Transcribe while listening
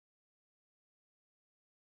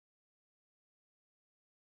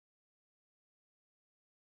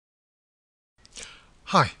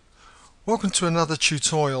Hi, welcome to another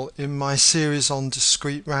tutorial in my series on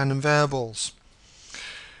discrete random variables.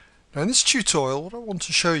 Now in this tutorial what I want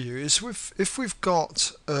to show you is if we've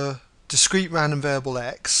got a discrete random variable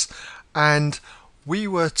x and we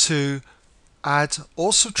were to add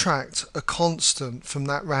or subtract a constant from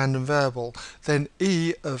that random variable, then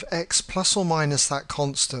e of x plus or minus that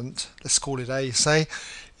constant, let's call it a, say,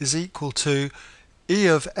 is equal to e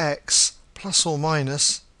of x plus or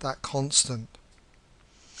minus that constant.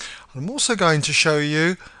 I'm also going to show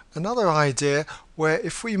you another idea where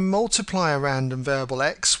if we multiply a random variable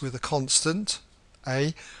x with a constant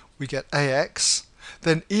a, we get ax,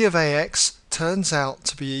 then e of ax turns out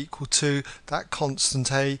to be equal to that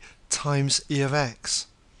constant a times e of x.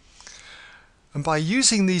 And by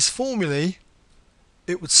using these formulae,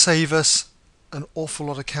 it would save us an awful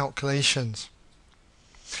lot of calculations.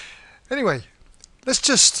 Anyway, let's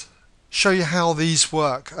just show you how these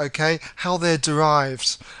work, okay? How they're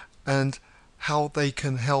derived and how they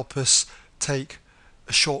can help us take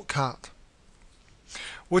a shortcut.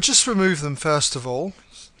 We'll just remove them first of all.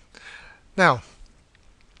 Now,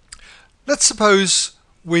 let's suppose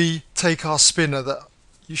we take our spinner that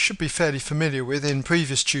you should be fairly familiar with in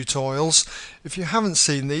previous tutorials. If you haven't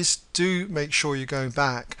seen these, do make sure you're going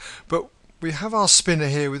back. But we have our spinner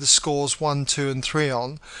here with the scores 1, 2 and 3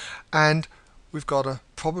 on, and we've got a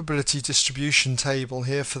probability distribution table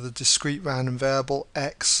here for the discrete random variable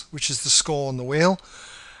x, which is the score on the wheel,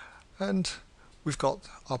 and we've got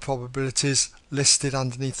our probabilities listed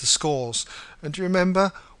underneath the scores. And do you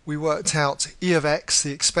remember we worked out e of x,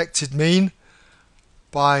 the expected mean,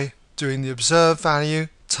 by doing the observed value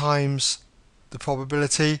times the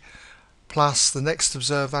probability plus the next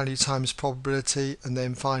observed value times probability, and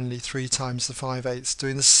then finally 3 times the 5/8,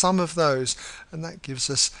 doing the sum of those, and that gives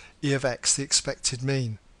us e of x, the expected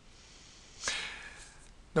mean.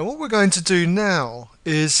 Now what we're going to do now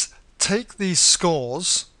is take these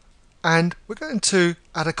scores and we're going to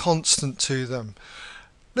add a constant to them.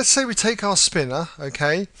 Let's say we take our spinner,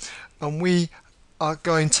 okay, and we are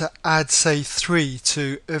going to add, say, 3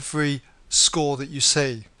 to every score that you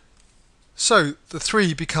see. So the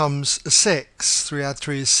 3 becomes a 6, 3 add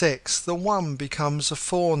 3 is 6, the 1 becomes a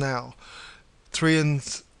 4 now. 3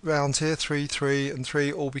 and round here, 3, 3 and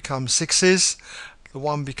 3 all become 6's, the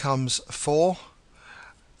 1 becomes a 4,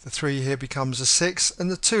 the 3 here becomes a 6, and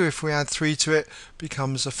the 2, if we add 3 to it,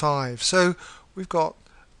 becomes a 5. So we've got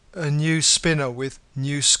a new spinner with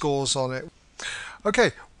new scores on it.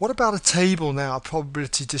 Okay, what about a table now, a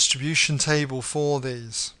probability distribution table for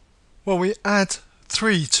these? Well, we add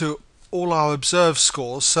 3 to all our observed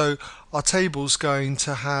scores, so our table's going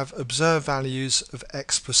to have observed values of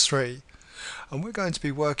x plus 3, and we're going to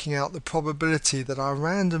be working out the probability that our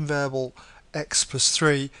random variable x plus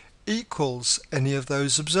 3 equals any of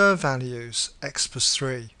those observed values, x plus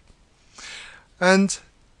 3. And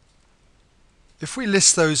if we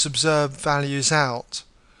list those observed values out,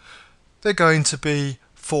 they're going to be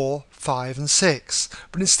 4, 5 and 6,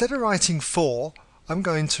 but instead of writing 4, I'm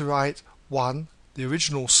going to write 1, the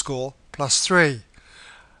original score, plus 3,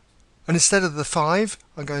 and instead of the 5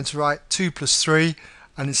 I'm going to write 2 plus 3,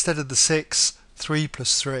 and instead of the 6, 3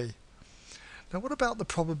 plus 3. Now what about the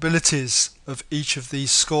probabilities of each of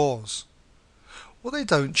these scores? Well, they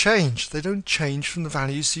don't change. They don't change from the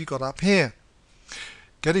values you got up here.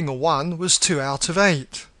 Getting a 1 was 2 out of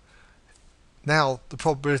 8. Now the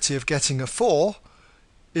probability of getting a 4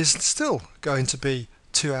 is still going to be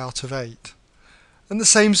 2 out of 8. And the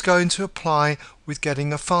same is going to apply with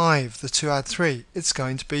getting a 5, the 2 add 3, it's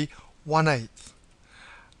going to be 1/8.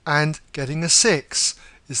 And getting a 6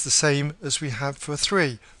 is the same as we have for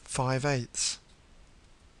 3, 5/8.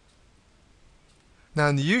 Now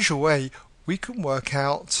in the usual way we can work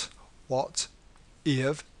out what e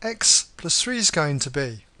of x plus 3 is going to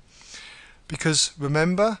be. Because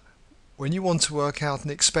remember, when you want to work out an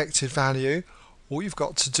expected value, all you've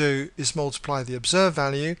got to do is multiply the observed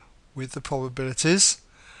value with the probabilities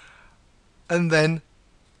and then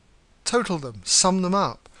total them, sum them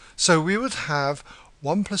up. So we would have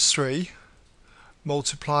 1 plus 3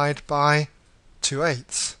 multiplied by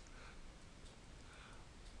 2/8.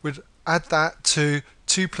 We'd add that to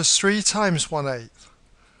 2 plus 3 times 1/8.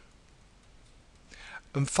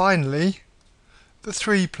 And finally the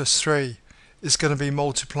 3 plus 3 is going to be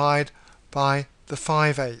multiplied by the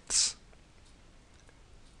 5/8.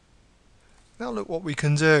 Now look what we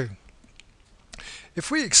can do. If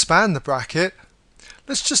we expand the bracket,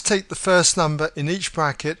 let's just take the first number in each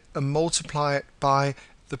bracket and multiply it by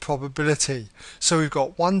the probability. So we've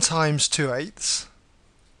got 1 times 2/8,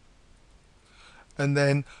 and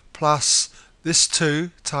then plus this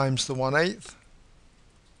 2 times the 1/8,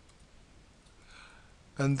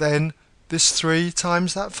 and then this 3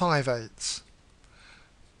 times that 5/8.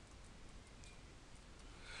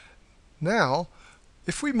 Now,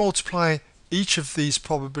 if we multiply each of these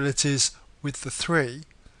probabilities with the 3,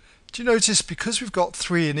 do you notice because we've got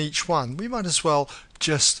 3 in each one, we might as well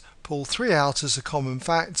just pull 3 out as a common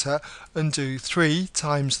factor and do 3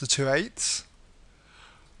 times the 2/8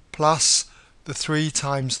 plus the 3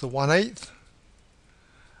 times the 1/8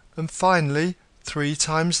 and finally 3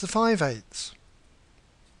 times the 5/8.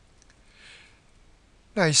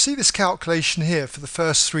 Now you see this calculation here for the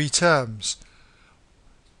first 3 terms.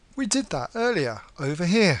 We did that earlier over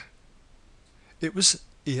here. It was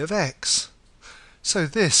e of x. So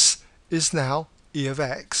this is now e of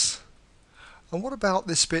x. And what about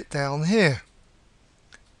this bit down here?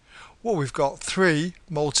 Well, we've got 3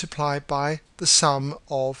 multiplied by the sum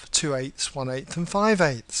of 2/8, 1/8 and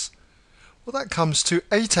 5/8. Well, that comes to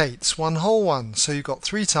 8/8, 1 whole one. So you've got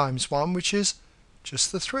 3 times 1, which is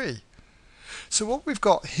just the 3. So what we've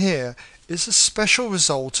got here is a special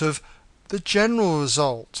result of the general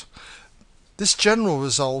result. This general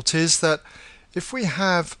result is that if we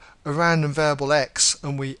have a random variable x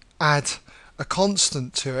and we add a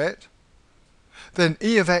constant to it, then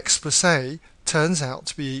e of x plus a turns out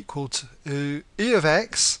to be equal to e of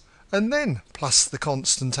x and then plus the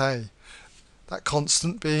constant a. That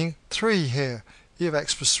constant being 3 here. E of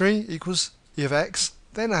x plus 3 equals e of x,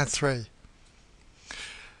 then add 3.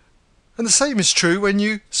 And the same is true when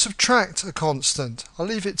you subtract a constant. I'll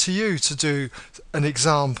leave it to you to do an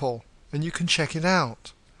example and you can check it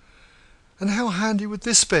out. And how handy would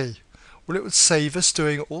this be? Well, it would save us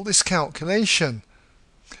doing all this calculation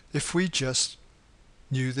if we just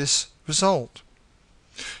knew this result.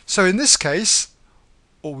 So in this case,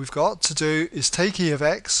 all we've got to do is take e of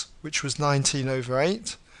x, which was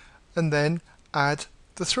 19/8, and then add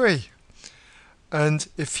the 3. And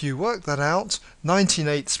if you work that out,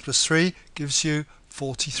 19/8 plus 3 gives you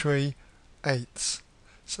 43/8.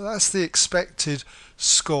 So that's the expected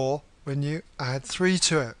score when you add 3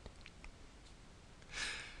 to it.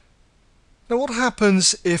 Now what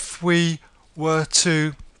happens if we were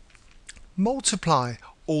to multiply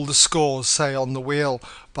all the scores, say on the wheel,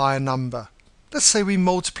 by a number? Let's say we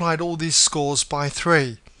multiplied all these scores by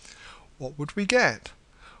 3. What would we get?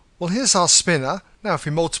 Well, here's our spinner. Now if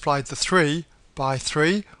we multiplied the 3 by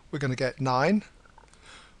 3, we're going to get 9.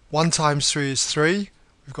 1 times 3 is 3.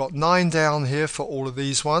 We've got 9 down here for all of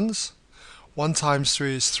these ones. 1 times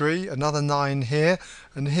 3 is 3, another 9 here,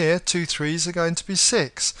 and here 2 3s are going to be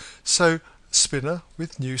 6. So spinner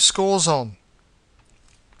with new scores on.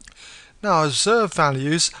 Now observed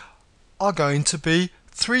values are going to be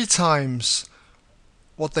 3 times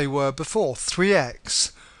what they were before,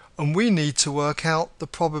 3x. And we need to work out the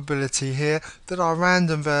probability here that our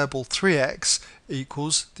random variable 3x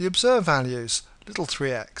equals the observed values, little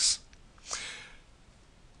 3x.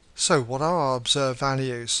 So what are our observed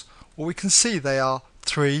values? Well, we can see they are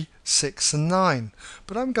 3, 6 and 9.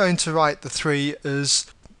 But I'm going to write the 3 as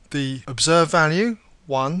the observed value,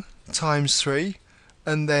 1 times 3,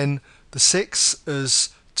 and then the 6 as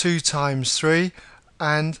 2 times 3,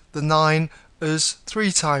 and the 9 as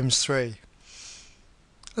 3 times 3.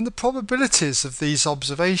 And the probabilities of these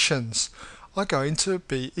observations are going to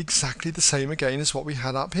be exactly the same again as what we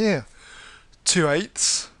had up here.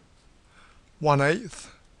 2/8, 1/8,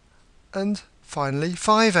 and finally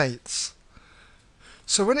 5/8.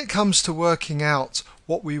 So when it comes to working out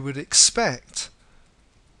what we would expect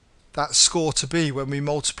that score to be when we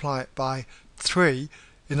multiply it by 3,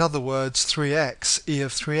 in other words 3x, e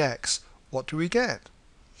of 3x, what do we get?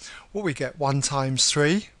 Well, we get 1 times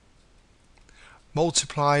 3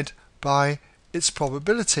 multiplied by its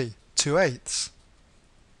probability, 2/8.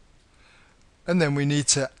 And then we need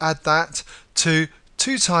to add that to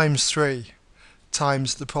 2 times 3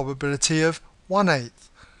 times the probability of 1/8.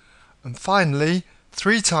 And finally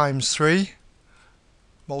 3 times 3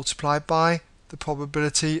 multiplied by the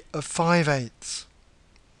probability of 5/8.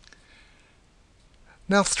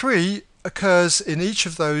 Now 3 occurs in each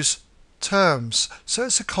of those terms, so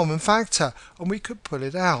it's a common factor and we could pull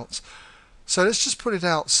it out. So let's just put it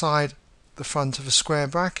outside the front of a square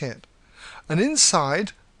bracket. And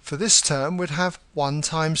inside, for this term, we'd have 1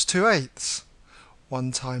 times 2/8.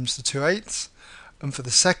 1 times the 2/8. And for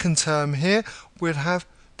the second term here, we'd have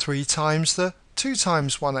 3 times the 2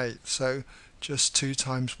 times 1/8. So just 2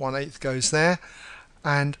 times 1/8 goes there.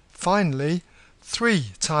 And finally,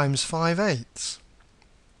 3 times 5/8.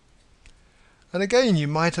 And again, you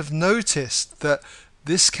might have noticed that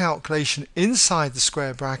this calculation inside the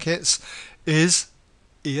square brackets is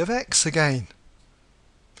e of x again.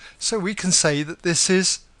 So we can say that this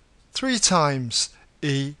is 3 times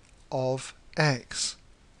e of x.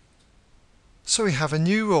 So we have a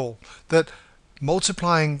new rule that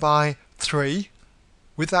multiplying by 3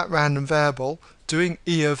 with that random variable, doing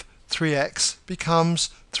e of 3x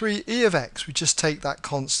becomes 3e of x. We just take that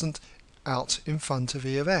constant out in front of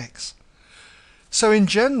e of x. So in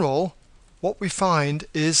general, what we find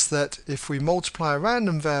is that if we multiply a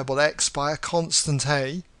random variable x by a constant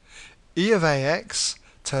a, e of ax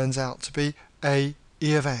turns out to be a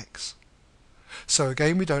e of x. So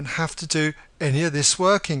again, we don't have to do any of this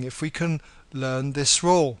working if we can learn this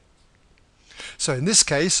rule. So in this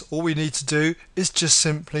case, all we need to do is just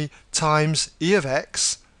simply times e of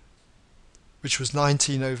x, which was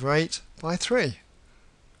 19 over 8, by 3.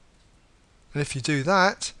 And if you do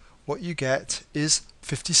that, what you get is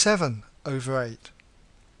 57 over 8.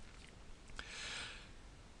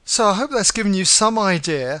 So I hope that's given you some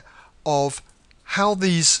idea of how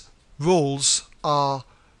these rules are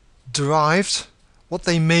derived, what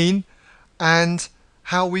they mean, and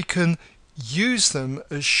how we can use them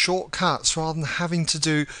as shortcuts rather than having to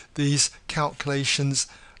do these calculations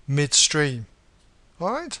midstream.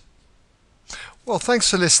 Alright? Well, thanks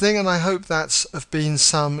for listening, and I hope that's of been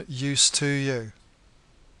some use to you.